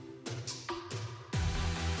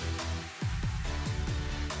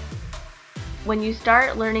when you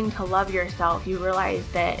start learning to love yourself, you realize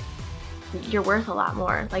that you're worth a lot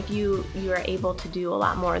more. Like you are able to do a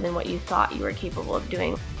lot more than what you thought you were capable of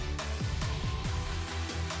doing.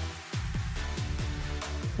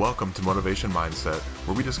 Welcome to Motivation Mindset,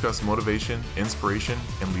 where we discuss motivation, inspiration,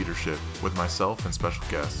 and leadership with myself and special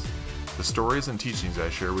guests. The stories and teachings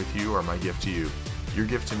I share with you are my gift to you. Your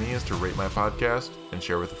gift to me is to rate my podcast and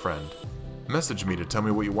share with a friend. Message me to tell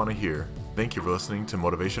me what you want to hear. Thank you for listening to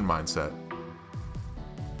Motivation Mindset.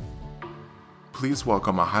 Please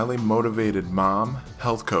welcome a highly motivated mom,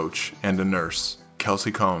 health coach, and a nurse,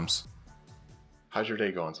 Kelsey Combs. How's your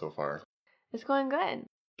day going so far? It's going good.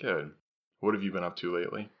 Good. What have you been up to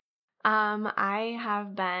lately? I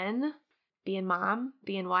have been being mom,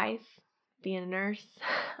 being wife, being a nurse,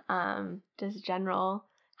 just general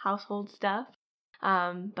household stuff.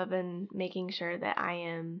 But been making sure that I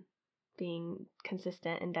am being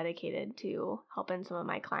consistent and dedicated to helping some of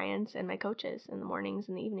my clients and my coaches in the mornings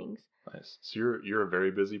and the evenings. Nice. So you're a very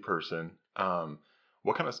busy person.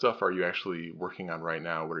 What kind of stuff are you actually working on right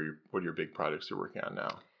now? What are your big projects you're working on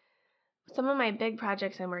now? Some of my big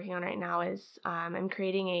projects I'm working on right now is I'm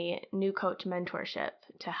creating a new coach mentorship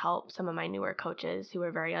to help some of my newer coaches who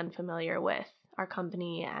are very unfamiliar with our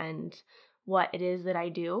company and what it is that I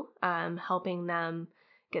do, helping them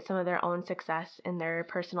get some of their own success in their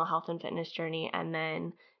personal health and fitness journey, and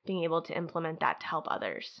then being able to implement that to help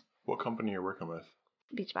others. What company are you working with?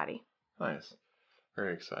 Beachbody. Nice.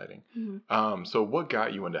 Very exciting. Mm-hmm. So what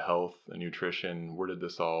got you into health and nutrition? Where did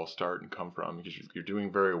this all start and come from? Because you're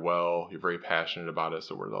doing very well. You're very passionate about it.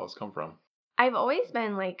 So where did all this come from? I've always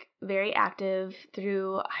been very active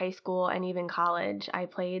through high school and even college. I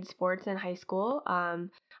played sports in high school.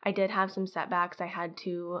 I did have some setbacks. I had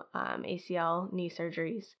two ACL knee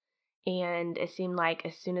surgeries. And it seemed like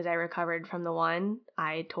as soon as I recovered from the one,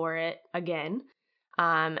 I tore it again,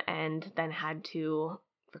 and then had to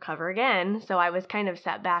recover again. So I was kind of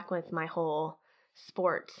set back with my whole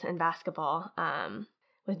sports and basketball,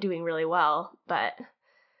 with doing really well. But it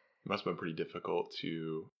must have been pretty difficult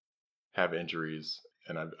to have injuries.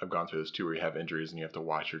 And I've gone through this too, where you have injuries and you have to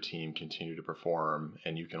watch your team continue to perform,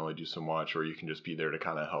 and you can only do so much, or you can just be there to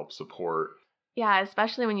kind of help support. Yeah,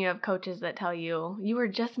 especially when you have coaches that tell you it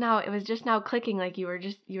was just now clicking, like you were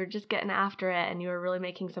just getting after it and you were really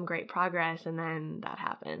making some great progress, and then that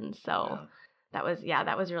happened. So Yeah.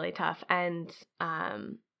 that was really tough. And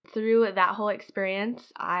through that whole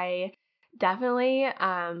experience, I definitely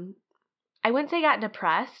I wouldn't say got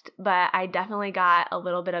depressed, but I definitely got a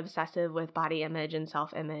little bit obsessive with body image and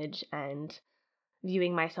self-image and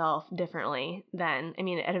viewing myself differently than,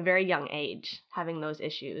 at a very young age, having those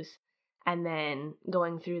issues. And then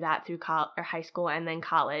going through that through high school and then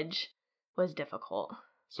college was difficult.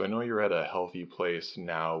 So I know you're at a healthy place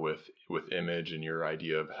now with image and your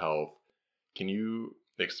idea of health. Can you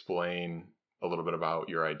explain a little bit about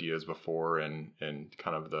your ideas before and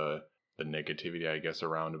kind of the negativity, I guess,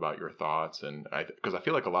 around about your thoughts? And because I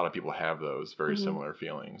feel like a lot of people have those very Mm-hmm. similar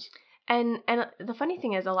feelings. And the funny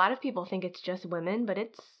thing is, a lot of people think it's just women, but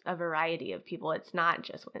it's a variety of people. It's not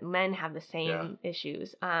just women. Men have the same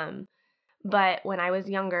issues. But when I was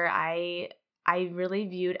younger, I really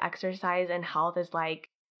viewed exercise and health as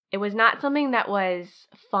it was not something that was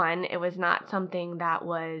fun. It was not something that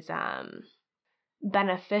was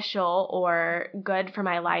beneficial or good for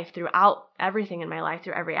my life throughout everything in my life,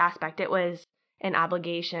 through every aspect. It was an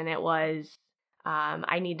obligation. It was,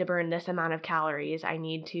 I need to burn this amount of calories. I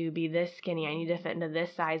need to be this skinny. I need to fit into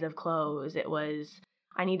this size of clothes. It was,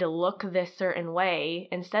 I need to look this certain way.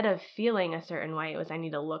 Instead of feeling a certain way, it was, I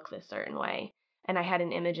need to look this certain way. And I had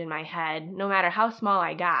an image in my head, no matter how small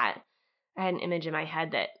I got, I had an image in my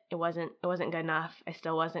head that it wasn't good enough. I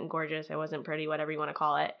still wasn't gorgeous. I wasn't pretty, whatever you want to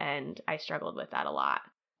call it. And I struggled with that a lot.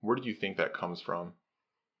 Where do you think that comes from?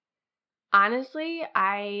 Honestly,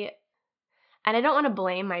 I don't want to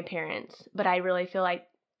blame my parents, but I really feel like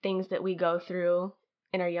things that we go through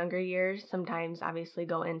in our younger years sometimes obviously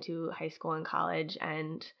go into high school and college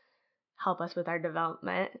and help us with our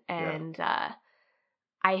development. And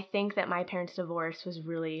I think that my parents' divorce was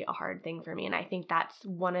really a hard thing for me. And I think that's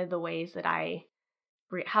one of the ways that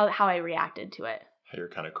how I reacted to it. How you're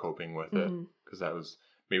kind of coping with Mm-hmm. it. Because that was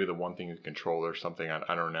maybe the one thing you control or something.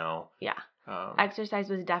 I don't know. Yeah. Exercise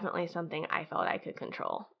was definitely something I felt I could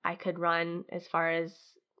control. I could run as far as,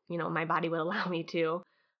 my body would allow me to,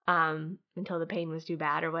 until the pain was too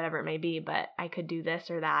bad or whatever it may be. But I could do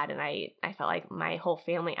this or that. And I felt like my whole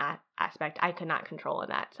family aspect, I could not control in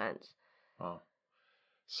that sense. Wow.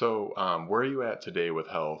 So, where are you at today with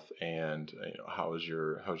health, and how's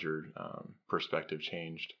your perspective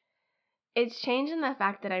changed? It's changed in the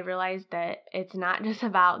fact that I realized that it's not just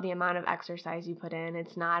about the amount of exercise you put in.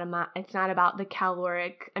 It's not about the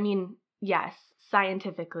caloric. I mean, yes,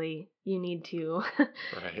 scientifically, you need to.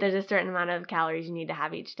 Right. There's a certain amount of calories you need to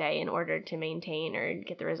have each day in order to maintain or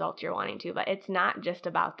get the results you're wanting to. But it's not just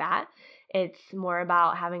about that. It's more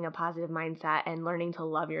about having a positive mindset and learning to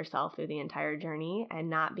love yourself through the entire journey and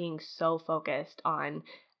not being so focused on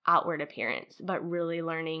outward appearance, but really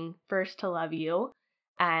learning first to love you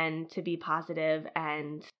and to be positive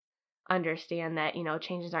and understand that,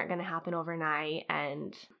 changes aren't going to happen overnight,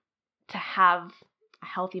 and to have a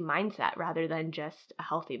healthy mindset rather than just a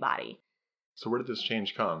healthy body. So where did this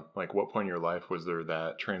change come? Like, what point in your life was there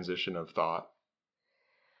that transition of thought?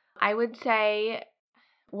 I would say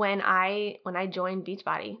when I joined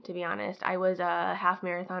Beachbody, to be honest, I was a half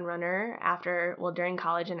marathon runner during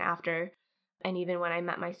college and after, and even when I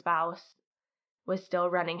met my spouse, was still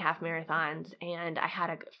running half marathons. And I had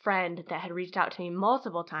a friend that had reached out to me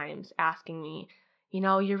multiple times asking me,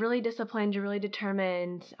 you're really disciplined, you're really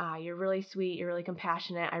determined, you're really sweet, you're really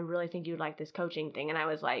compassionate. I really think you would like this coaching thing. And I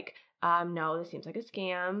was like, no, this seems like a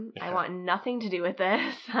scam. Yeah. I want nothing to do with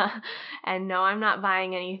this. And no, I'm not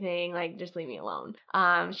buying anything. Like, just leave me alone.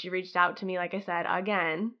 She reached out to me, like I said,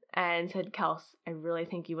 again, and said, Kels, I really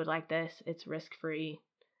think you would like this. It's risk-free.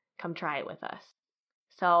 Come try it with us.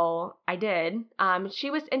 So I did.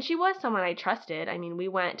 She was someone I trusted. I mean, we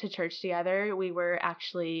went to church together. We were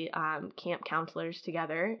actually camp counselors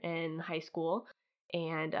together in high school,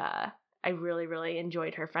 and I really, really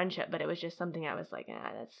enjoyed her friendship. But it was just something I was like,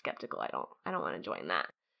 that's skeptical. I don't want to join that.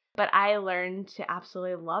 But I learned to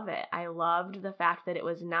absolutely love it. I loved the fact that it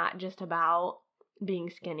was not just about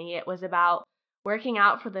being skinny. It was about working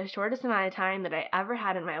out for the shortest amount of time that I ever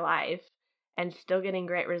had in my life and still getting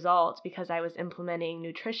great results because I was implementing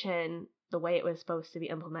nutrition the way it was supposed to be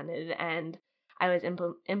implemented. And I was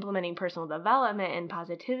implementing personal development and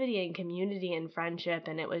positivity and community and friendship.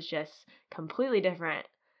 And it was just completely different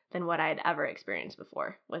than what I had ever experienced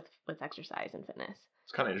before with exercise and fitness.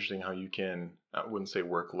 It's kind of interesting how you can, I wouldn't say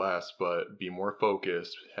work less, but be more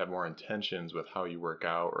focused, have more intentions with how you work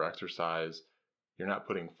out or exercise. You're not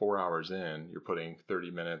putting 4 hours in, you're putting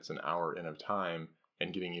 30 minutes, an hour in of time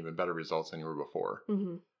and getting even better results than you were before.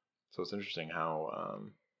 Mm-hmm. So it's interesting how,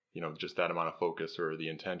 just that amount of focus or the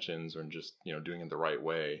intentions or just, doing it the right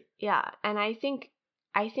way. Yeah. And I think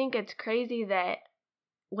it's crazy that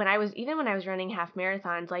when I was running half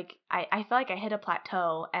marathons, like I felt like I hit a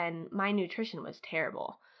plateau and my nutrition was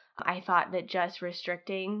terrible. I thought that just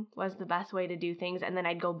restricting was the best way to do things, and then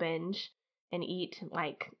I'd go binge and eat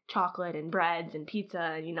like chocolate and breads and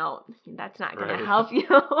pizza, and that's not going to help you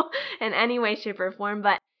in any way, shape, or form.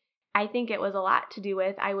 But I think it was a lot to do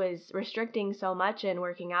with I was restricting so much and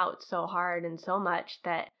working out so hard and so much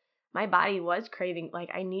that my body was craving, like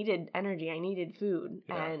I needed energy, I needed food,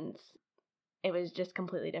 Yeah. and it was just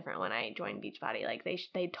completely different when I joined Beachbody. Like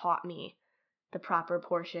they taught me the proper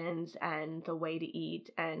portions and the way to eat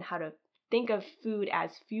and how to think of food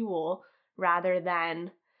as fuel rather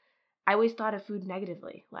than I always thought of food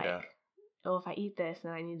negatively. Like, oh, if I eat this,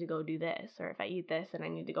 then I need to go do this, or if I eat this, then I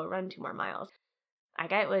need to go run 2 more miles.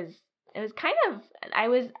 Like it was kind of I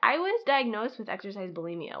was diagnosed with exercise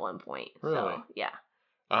bulimia at one point. Really? So yeah.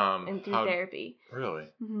 And through therapy. Really?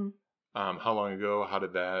 Mm-hmm. How long ago? How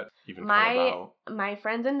did that even come about? My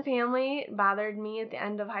friends and family bothered me at the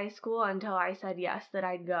end of high school until I said yes that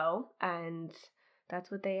I'd go, and that's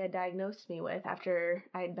what they had diagnosed me with after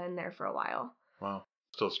I'd been there for a while. Wow.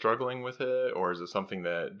 Still struggling with it, or is it something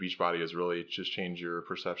that Beachbody has really just changed your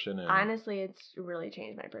perception? Honestly, it's really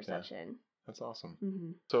changed my perception. Yeah, that's awesome.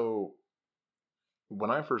 Mm-hmm. So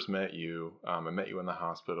when I first met you, I met you in the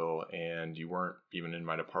hospital, and you weren't even in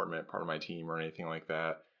my department, part of my team or anything like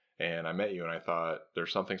that. And I met you and I thought,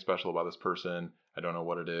 there's something special about this person. I don't know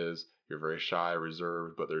what it is. You're very shy,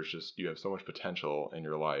 reserved, but you have so much potential in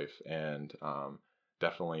your life, and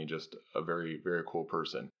definitely just a very, very cool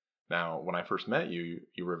person. Now, when I first met you,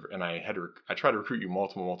 and I tried to recruit you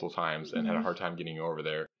multiple times and had a hard time getting you over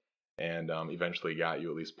there, and eventually got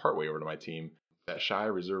you at least partway over to my team. That shy,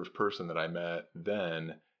 reserved person that I met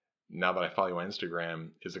then, now that I follow you on Instagram,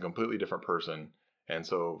 is a completely different person. And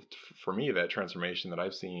so for me, that transformation that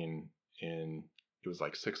I've seen it was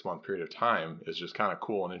like 6-month period of time is just kind of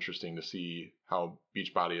cool and interesting to see how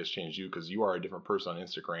Beachbody has changed you, because you are a different person on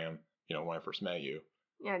Instagram, when I first met you.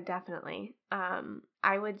 Yeah, definitely.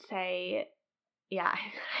 I would say, yeah,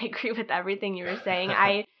 I agree with everything you were saying.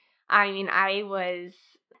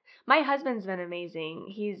 My husband's been amazing.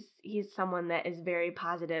 He's someone that is very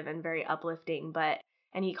positive and very uplifting, but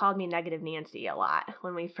And he called me Negative Nancy a lot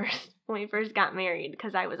when we first got married,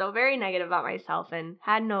 because I was very negative about myself and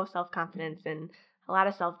had no self-confidence and a lot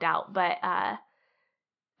of self-doubt. But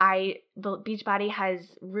the Beachbody has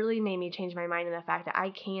really made me change my mind in the fact that I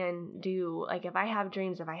can do, like, if I have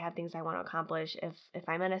dreams, if I have things I want to accomplish, if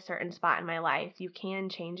I'm in a certain spot in my life, you can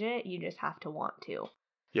change it. You just have to want to.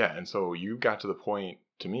 Yeah, and so you got to the point,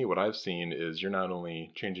 to me, what I've seen is you're not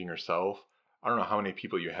only changing yourself. I don't know how many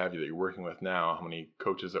people you have that you're working with now, how many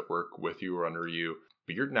coaches that work with you or under you,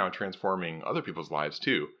 but you're now transforming other people's lives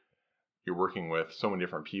too. You're working with so many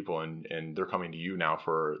different people, and they're coming to you now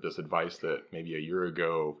for this advice that maybe a year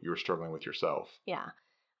ago you were struggling with yourself. Yeah.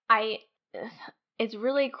 It's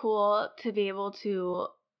really cool to be able to,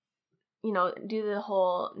 do the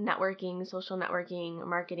whole networking, social networking,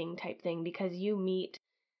 marketing type thing, because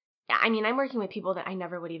I'm working with people that I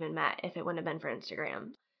never would even met if it wouldn't have been for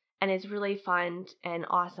Instagram. And it's really fun and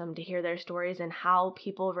awesome to hear their stories and how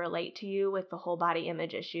people relate to you with the whole body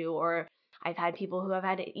image issue. Or I've had people who have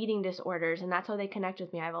had eating disorders, and that's how they connect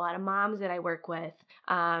with me. I have a lot of moms that I work with,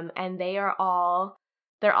 and they're all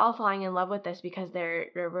falling in love with this because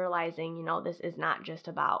they're realizing, this is not just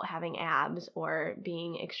about having abs or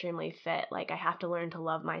being extremely fit. Like, I have to learn to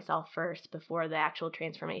love myself first before the actual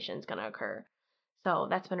transformation is going to occur. So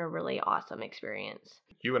that's been a really awesome experience.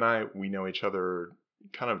 You and I, we know each other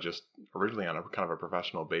kind of just originally on a kind of a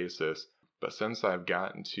professional basis. But since I've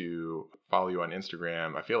gotten to follow you on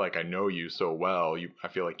Instagram, I feel like I know you so well. I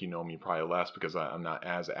feel like you know me probably less because I'm not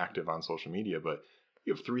as active on social media. But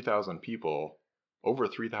you have 3,000 people, over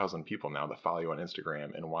 3,000 people now that follow you on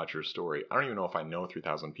Instagram and watch your story. I don't even know if I know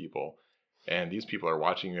 3,000 people. And these people are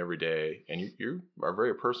watching you every day. And you are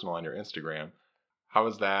very personal on your Instagram. How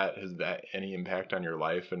is that? Has that any impact on your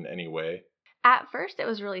life in any way? At first, it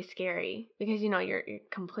was really scary because, you're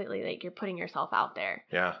completely, like, you're putting yourself out there.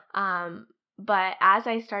 Yeah. But as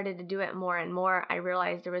I started to do it more and more, I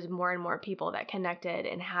realized there was more and more people that connected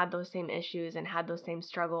and had those same issues and had those same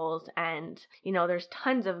struggles. And, there's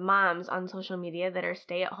tons of moms on social media that are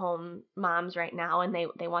stay-at-home moms right now, and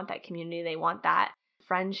they want that community. They want that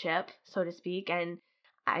friendship, so to speak. And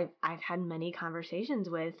I've had many conversations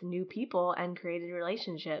with new people and created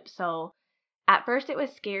relationships. So at first it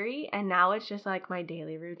was scary, and now it's just like my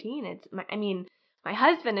daily routine. My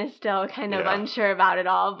husband is still kind of unsure about it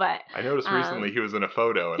all, but I noticed recently he was in a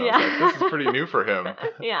photo, and I was like, this is pretty new for him.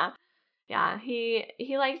 Yeah.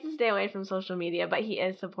 He likes to stay away from social media, but he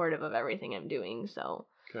is supportive of everything I'm doing. So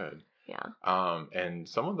good. Yeah. And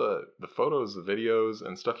some of the photos, the videos,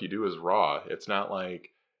 and stuff you do is raw. It's not like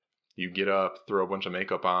you get up, throw a bunch of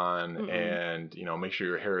makeup on, and make sure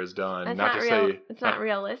your hair is done. It's not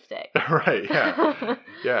realistic. Right? Yeah,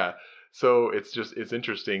 yeah. So it's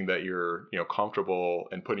interesting that you're comfortable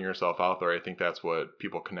and putting yourself out there. I think that's what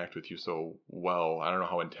people connect with you so well. I don't know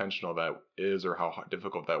how intentional that is or how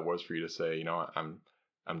difficult that was for you to say,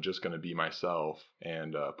 I'm just going to be myself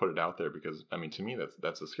and put it out there, because to me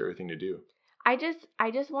that's a scary thing to do. I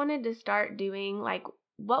just wanted to start doing, like,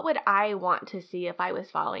 what would I want to see if I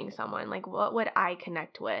was following someone? Like, what would I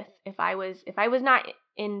connect with if I was not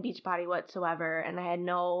in Beachbody whatsoever and I had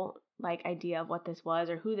no, like, idea of what this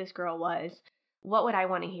was or who this girl was? What would I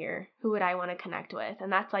want to hear? Who would I want to connect with?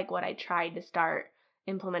 And that's like what I tried to start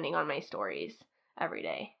implementing on my stories every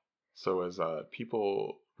day. So as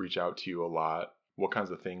people reach out to you a lot, what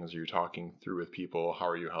kinds of things are you talking through with people? How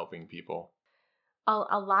are you helping people?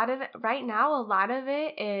 A lot of it right now, a lot of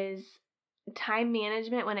it is time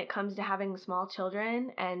management when it comes to having small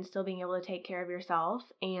children and still being able to take care of yourself,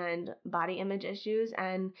 and body image issues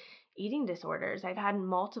and eating disorders. I've had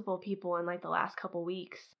multiple people in, like, the last couple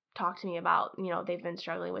weeks talk to me about, they've been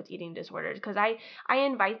struggling with eating disorders, because I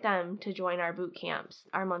invite them to join our boot camps,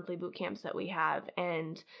 our monthly boot camps that we have.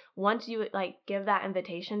 And once you, like, give that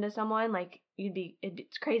invitation to someone, like,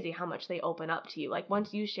 it's crazy how much they open up to you. Like,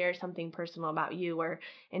 once you share something personal about you or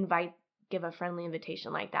give a friendly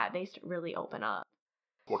invitation like that, they really open up.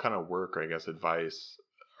 What kind of work, or I guess advice,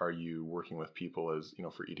 are you working with people as,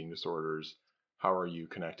 for eating disorders? How are you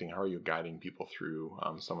connecting? How are you guiding people through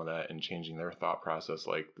some of that and changing their thought process,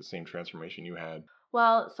 like the same transformation you had?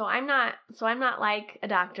 Well, so I'm not like a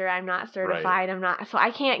doctor. I'm not certified. Right. So I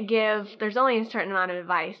can't give, there's only a certain amount of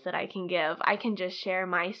advice that I can give. I can just share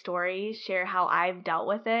my story, share how I've dealt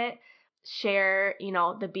with it, share,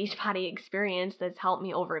 the Beachbody experience that's helped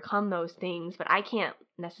me overcome those things, but I can't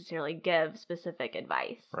necessarily give specific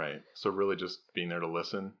advice. Right. So really just being there to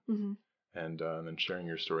listen. Mm-hmm. And then sharing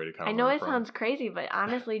your story to kind of I know it sounds crazy, but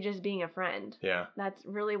honestly, just being a friend. Yeah. That's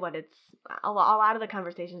really what it's, a lot of the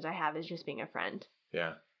conversations I have is just being a friend.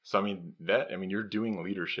 Yeah. So you're doing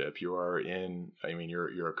leadership. You're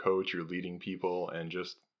a coach, you're leading people, and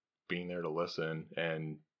just being there to listen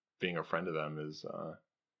and being a friend to them is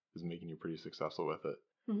making you pretty successful with it.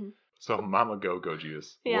 Mm-hmm. So Mama Go-Go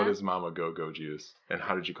Juice. Yeah. What is Mama Go-Go Juice, and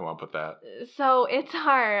how did you come up with that? So it's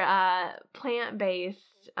our plant-based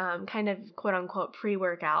kind of quote-unquote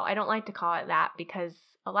pre-workout. I don't like to call it that because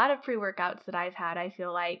a lot of pre-workouts that I've had, I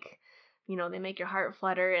feel like, they make your heart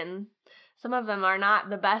flutter, and some of them are not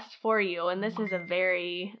the best for you. And this is a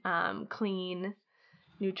very clean,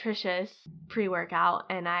 nutritious pre-workout,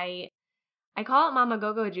 and I call it Mama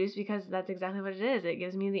Go-Go Juice because that's exactly what it is. It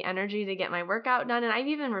gives me the energy to get my workout done, and I've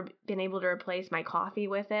even been able to replace my coffee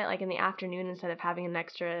with it. Like in the afternoon, instead of having an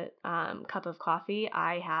extra cup of coffee,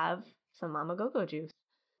 I have some Mama Go-Go Juice.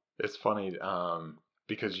 It's funny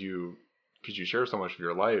because you share so much of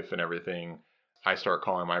your life and everything. I start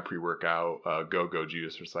calling my pre-workout Go-Go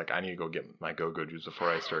Juice. It's like, I need to go get my Go-Go Juice before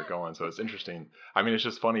I start going. So it's interesting. It's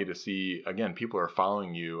just funny to see, again, people are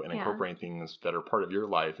following you and incorporating things that are part of your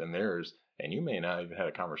life and theirs, and you may not even had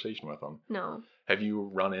a conversation with them. No. Have you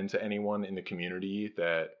run into anyone in the community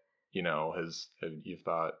that, you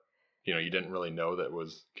thought, you didn't really know that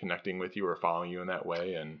was connecting with you or following you in that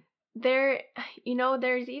way? And there's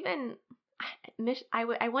even... I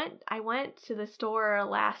went to the store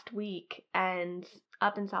last week and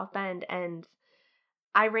up in South Bend, and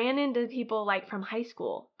I ran into people like from high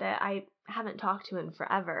school that I haven't talked to in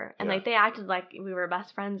forever, and like they acted like we were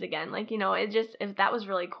best friends again. Like, if that was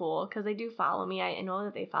really cool because they do follow me. I know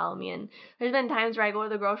that they follow me, and there's been times where I go to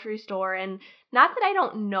the grocery store, and not that I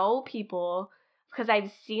don't know people because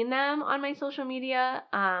I've seen them on my social media,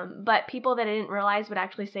 but people that I didn't realize would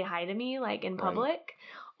actually say hi to me like in public.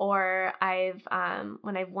 Or I've,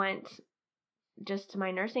 when I went just to my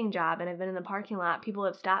nursing job and I've been in the parking lot, people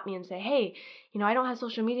have stopped me and say, hey, I don't have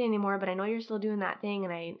social media anymore, but I know you're still doing that thing,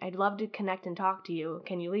 and I'd love to connect and talk to you.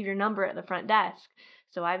 Can you leave your number at the front desk?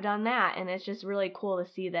 So I've done that, and it's just really cool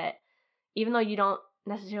to see that even though you don't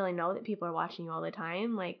necessarily know that people are watching you all the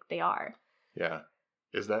time, like they are. Yeah.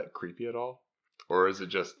 Is that creepy at all? Or is it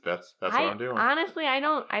just, that's what I'm doing? Honestly, I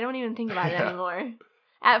don't even think about it anymore.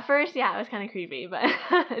 At first, yeah, it was kind of creepy, but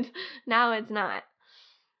now it's not.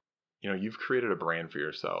 You've created a brand for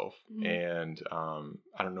yourself, Mm-hmm. and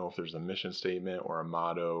I don't know if there's a mission statement or a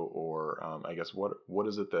motto, or I guess what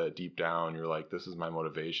is it that deep down you're like, this is my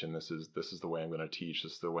motivation, this is the way I'm going to teach,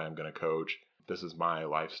 this is the way I'm going to coach, this is my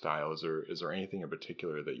lifestyle. Is there anything in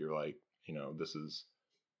particular that you're like, this is,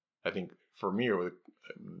 I think for me,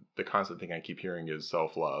 the constant thing I keep hearing is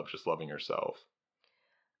self-love, just loving yourself.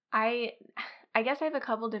 I guess I have a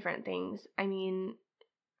couple different things.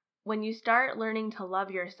 When you start learning to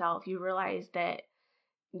love yourself, you realize that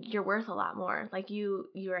you're worth a lot more. Like you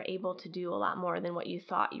are able to do a lot more than what you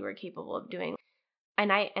thought you were capable of doing.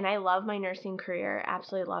 And I love my nursing career,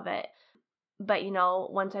 absolutely love it. But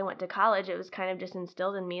once I went to college, it was kind of just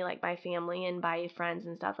instilled in me, like by family and by friends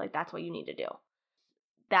and stuff, like that's what you need to do.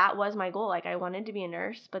 That was my goal. Like I wanted to be a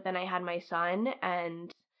nurse, but then I had my son, and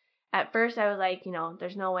at first I was like,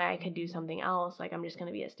 there's no way I could do something else. Like I'm just going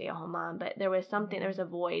to be a stay-at-home mom. But there was a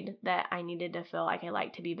void that I needed to fill. Like I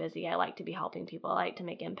like to be busy. I like to be helping people. I like to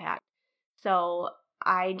make impact. So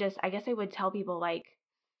I guess I would tell people, like,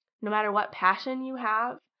 no matter what passion you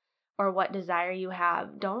have or what desire you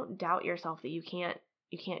have, don't doubt yourself that you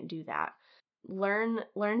can't do that. Learn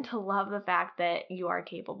to love the fact that you are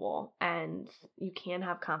capable and you can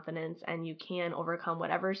have confidence and you can overcome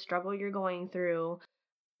whatever struggle you're going through.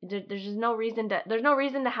 There's no reason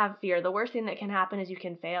to have fear. The worst thing that can happen is you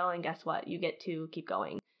can fail, and guess what? You get to keep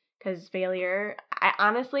going. Because failure,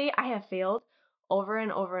 I have failed over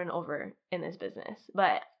and over and over in this business,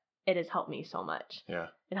 but it has helped me so much. Yeah.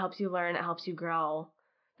 It helps you learn, it helps you grow.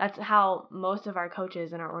 That's how most of our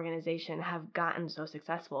coaches in our organization have gotten so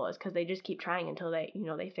successful, is because they just keep trying until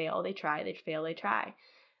they fail, they try, they fail, they try.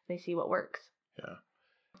 They see what works. Yeah.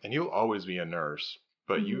 And you'll always be a nurse,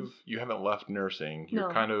 but Mm-hmm. you haven't left nursing.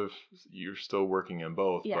 You're No. you're still working in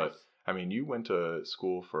both. Yes. But you went to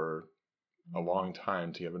school for a long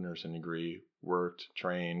time to have a nursing degree, worked,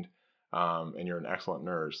 trained, and you're an excellent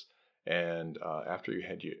nurse. And after you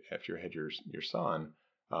had your son,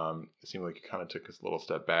 it seemed like you kind of took a little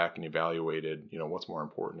step back and evaluated, what's more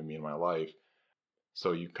important to me in my life.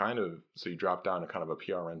 So you dropped down to kind of a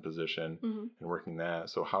PRN position Mm-hmm. and working that.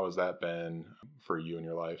 So how has that been for you in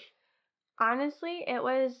your life? Honestly, it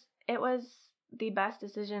was the best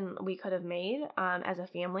decision we could have made as a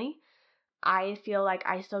family. I feel like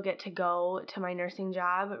I still get to go to my nursing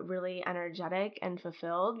job really energetic and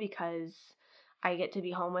fulfilled because I get to be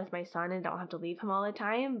home with my son and don't have to leave him all the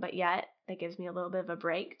time, but yet that gives me a little bit of a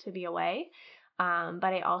break to be away.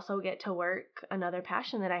 But I also get to work another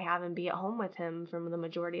passion that I have and be at home with him for the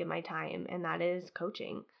majority of my time, and that is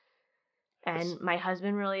coaching. It's, And my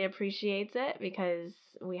husband really appreciates it because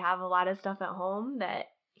we have a lot of stuff at home that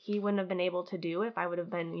he wouldn't have been able to do if I would have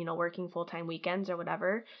been, working full-time weekends or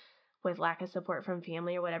whatever, with lack of support from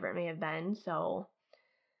family or whatever it may have been. So,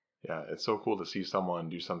 yeah, it's so cool to see someone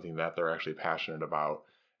do something that they're actually passionate about.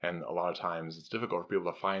 And a lot of times it's difficult for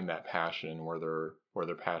people to find that passion where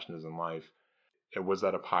their passion is in life. Was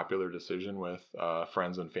that a popular decision with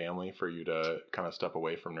friends and family for you to kind of step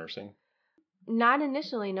away from nursing? not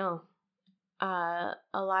initially, no. A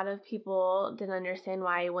lot of people didn't understand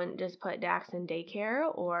why I wouldn't just put Dax in daycare,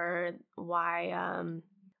 or why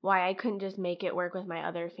I couldn't just make it work with my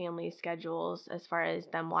other family schedules as far as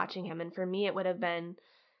them watching him. And for me, it would have been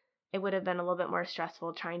a little bit more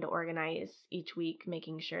stressful trying to organize each week,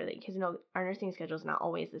 making sure that, because our nursing schedule is not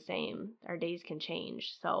always the same. Our days can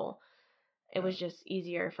change, so it Yeah. was just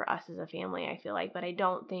easier for us as a family, I feel like. But I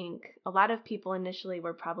don't think a lot of people initially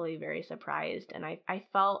were probably very surprised, and I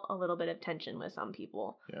felt a little bit of tension with some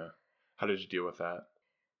people. Yeah. How did you deal with that?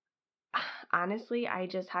 Honestly, I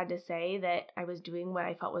just had to say that I was doing what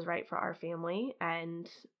I felt was right for our family and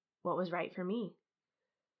what was right for me.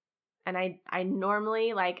 And I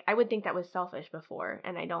normally, I would think that was selfish before,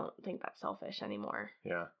 and I don't think that's selfish anymore.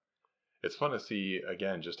 Yeah. It's fun to see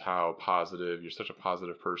again just how positive you're, such a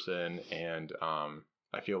positive person, and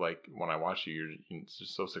I feel like when I watch you, you're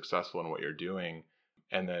just so successful in what you're doing,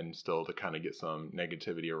 and then still to kind of get some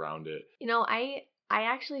negativity around it. I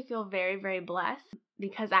actually feel very, very blessed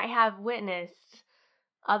because I have witnessed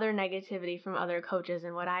other negativity from other coaches,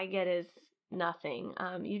 and what I get is nothing.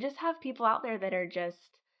 You just have people out there that are just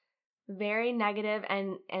very negative,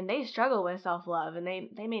 and they struggle with self-love, and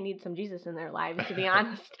they may need some Jesus in their lives, to be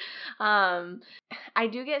honest. um I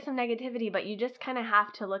do get some negativity, but you just kind of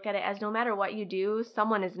have to look at it as no matter what you do,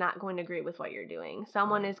 someone is not going to agree with what you're doing.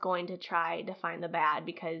 Someone Right. is going to try to find the bad,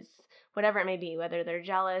 because whatever it may be, whether they're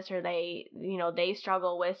jealous or they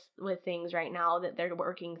struggle with things right now that they're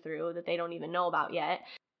working through that they don't even know about yet.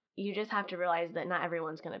 You just have to realize that not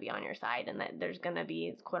everyone's going to be on your side, and that there's going to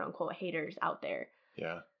be quote unquote haters out there.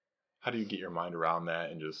 Yeah. How do you get your mind around that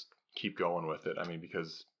and just keep going with it? I mean,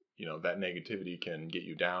 because that negativity can get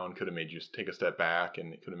you down, could have made you take a step back,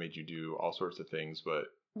 and it could have made you do all sorts of things. But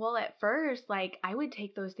Well, at first, I would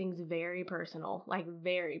take those things very personal,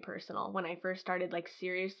 very personal. When I first started,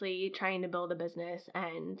 seriously trying to build a business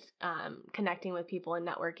and connecting with people and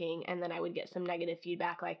networking, and then I would get some negative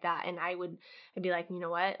feedback like that, and I'd be like, you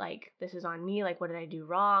know what, this is on me. What did I do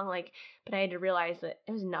wrong? But I had to realize that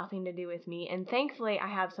it was nothing to do with me. And thankfully, I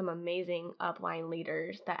have some amazing upline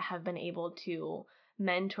leaders that have been able to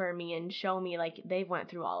mentor me and show me they've went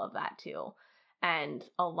through all of that too, and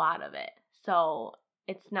a lot of it. So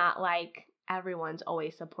it's not like everyone's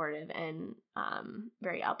always supportive and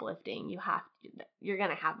very uplifting. You're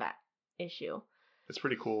gonna have that issue. it's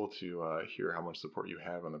pretty cool to hear how much support you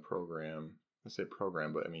have on the program. I say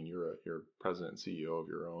program, but I mean you're president and CEO of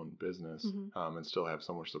your own business, Hmm. and still have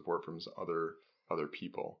so much support from other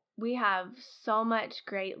people. We have so much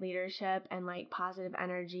great leadership and positive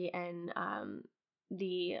energy, and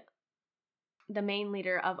the the main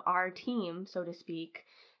leader of our team, so to speak,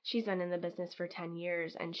 she's been in the business for 10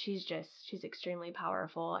 years, and she's extremely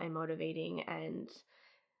powerful and motivating, and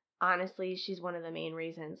honestly, she's one of the main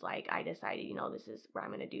reasons I decided, this is where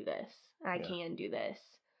I'm going to do this. And I Yeah. can do this.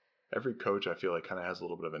 Every coach I feel like kind of has a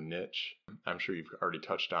little bit of a niche. I'm sure you've already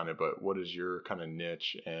touched on it, but what is your kind of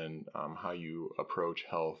niche, and how you approach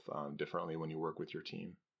health differently when you work with your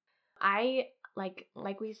team? I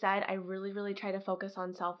like we said, I really, really try to focus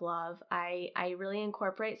on self-love. I really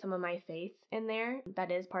incorporate some of my faith in there. That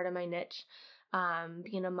is part of my niche.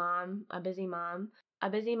 Being a mom, a busy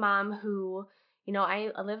mom who,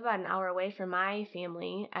 I live about an hour away from my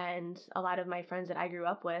family and a lot of my friends that I grew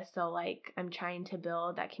up with. So I'm trying to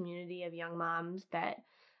build that community of young moms that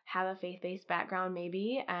have a faith-based background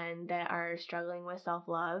maybe, and that are struggling with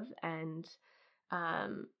self-love, and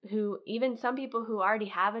who, even some people who already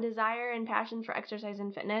have a desire and passion for exercise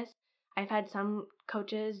and fitness. I've had some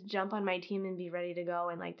coaches jump on my team and be ready to go,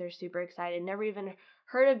 and they're super excited. Never even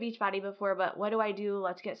heard of Beachbody before, but what do I do?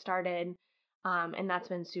 Let's get started. And that's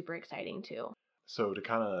been super exciting too. So to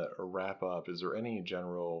kind of wrap up, is there any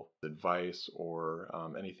general advice or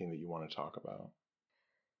anything that you want to talk about?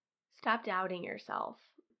 Stop doubting yourself.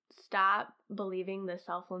 Stop believing the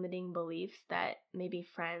self-limiting beliefs that maybe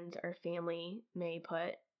friends or family may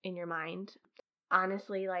put in your mind.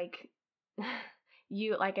 Honestly, like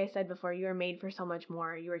I said before, you are made for so much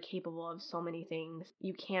more. You are capable of so many things.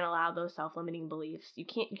 You can't allow those self-limiting beliefs. You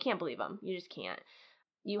can't believe them. You just can't.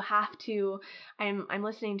 You have to, I'm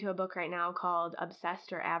listening to a book right now called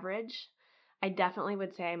Obsessed or Average. I definitely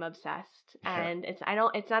would say I'm obsessed, and it's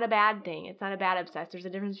not a bad thing. It's not a bad obsessed. There's a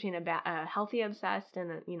difference between a healthy obsessed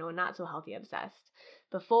and a not so healthy obsessed.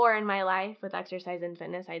 Before in my life with exercise and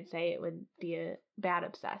fitness, I'd say it would be a bad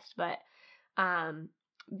obsessed, but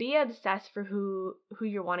be obsessed for who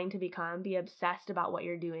you're wanting to become. Be obsessed about what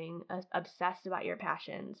you're doing, obsessed about your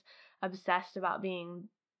passions, obsessed about being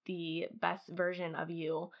the best version of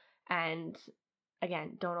you. And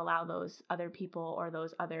again, don't allow those other people or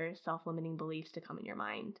those other self-limiting beliefs to come in your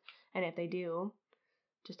mind. And if they do,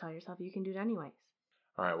 just tell yourself you can do it anyways.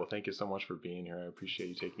 All right. Well, thank you so much for being here. I appreciate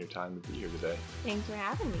you taking your time to be here today. Thanks for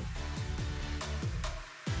having me.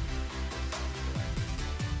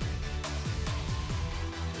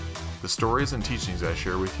 The stories and teachings I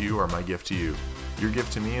share with you are my gift to you. Your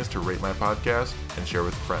gift to me is to rate my podcast and share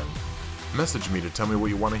with a friend. Message me to tell me what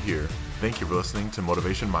you want to hear. Thank you for listening to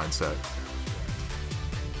Motivation Mindset.